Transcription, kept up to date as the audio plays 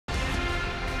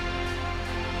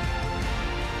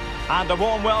And a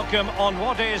warm welcome on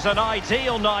what is an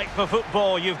ideal night for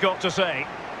football, you've got to say.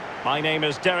 My name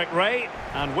is Derek Ray,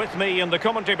 and with me in the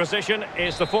commentary position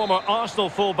is the former Arsenal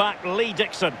fullback Lee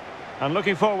Dixon. And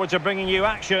looking forward to bringing you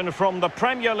action from the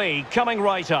Premier League coming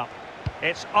right up.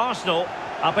 It's Arsenal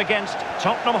up against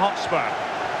Tottenham Hotspur.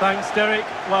 Thanks, Derek.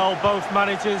 Well, both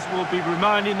managers will be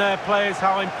reminding their players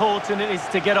how important it is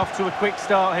to get off to a quick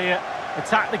start here.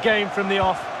 Attack the game from the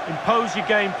off, impose your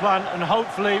game plan, and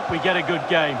hopefully we get a good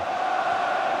game.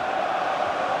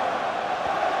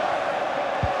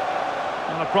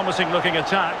 A promising looking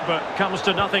attack, but comes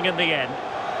to nothing in the end.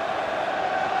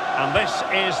 And this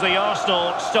is the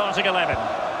Arsenal starting 11.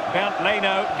 Bernd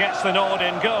Leno gets the nod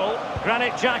in goal.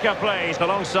 Granit Xhaka plays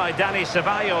alongside Dani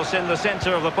Ceballos in the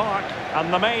centre of the park.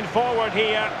 And the main forward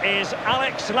here is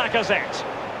Alex Lacazette.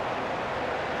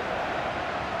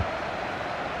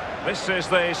 This is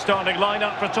the starting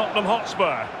lineup for Tottenham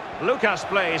Hotspur. Lucas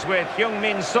plays with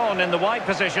Heung-min Son in the wide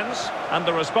positions, and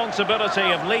the responsibility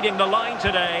of leading the line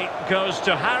today goes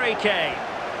to Harry Kane.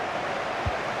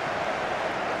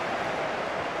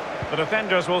 The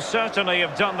defenders will certainly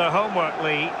have done their homework,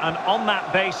 Lee, and on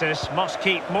that basis must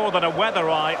keep more than a weather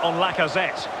eye on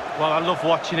Lacazette. Well, I love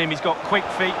watching him. He's got quick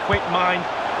feet, quick mind.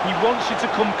 He wants you to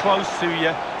come close to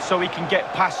you so he can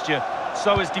get past you.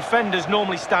 So as defenders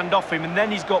normally stand off him, and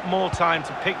then he's got more time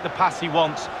to pick the pass he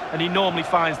wants, and he normally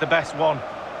finds the best one.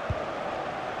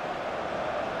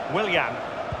 Willian.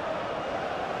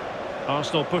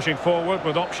 Arsenal pushing forward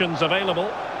with options available.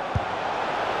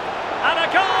 And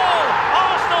a goal!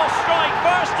 Arsenal strike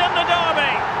first in the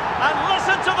derby. And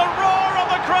listen to the roar of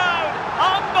the crowd.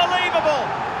 Unbelievable!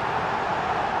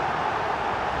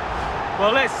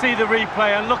 Well, let's see the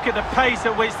replay and look at the pace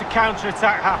at which the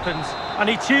counter-attack happens. And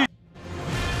he chooses...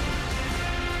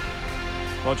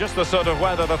 Well, just the sort of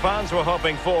weather the fans were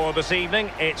hoping for this evening.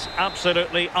 It's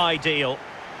absolutely ideal.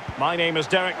 My name is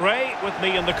Derek Ray. With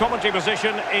me in the commentary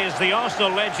position is the Arsenal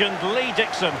legend Lee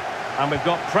Dixon. And we've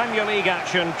got Premier League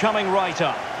action coming right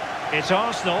up. It's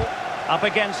Arsenal up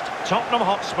against Tottenham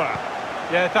Hotspur.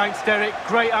 Yeah, thanks, Derek.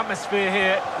 Great atmosphere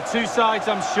here. The two sides,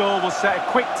 I'm sure, will set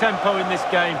a quick tempo in this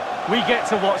game. We get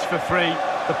to watch for free.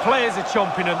 The players are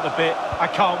chomping at the bit. I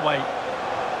can't wait.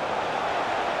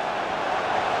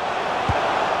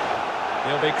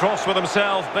 He'll be cross with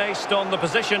himself based on the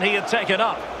position he had taken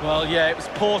up. Well, yeah, it was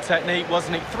poor technique,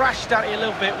 wasn't it? Thrashed at it a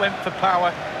little bit, went for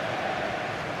power.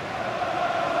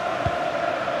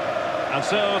 And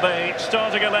so the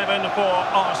starting 11 for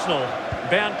Arsenal.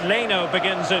 Bernd Leno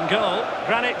begins in goal.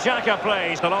 Granit Xhaka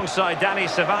plays alongside Dani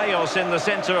Ceballos in the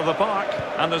centre of the park.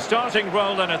 And the starting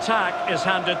role in attack is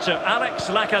handed to Alex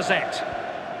Lacazette.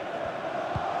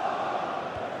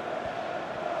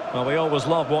 Well, we always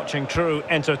love watching true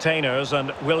entertainers,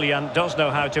 and Willian does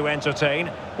know how to entertain.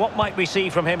 What might we see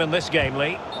from him in this game,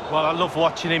 Lee? Well, I love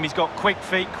watching him. He's got quick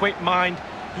feet, quick mind.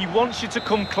 He wants you to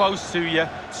come close to you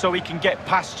so he can get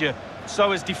past you.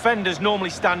 So as defenders normally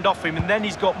stand off him, and then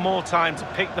he's got more time to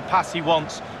pick the pass he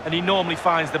wants, and he normally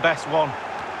finds the best one.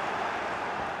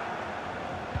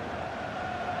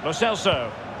 Lo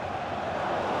Celso.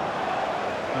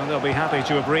 Well, they'll be happy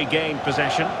to have regained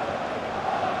possession.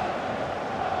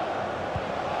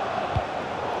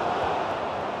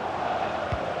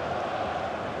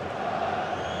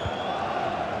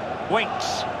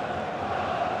 Waits.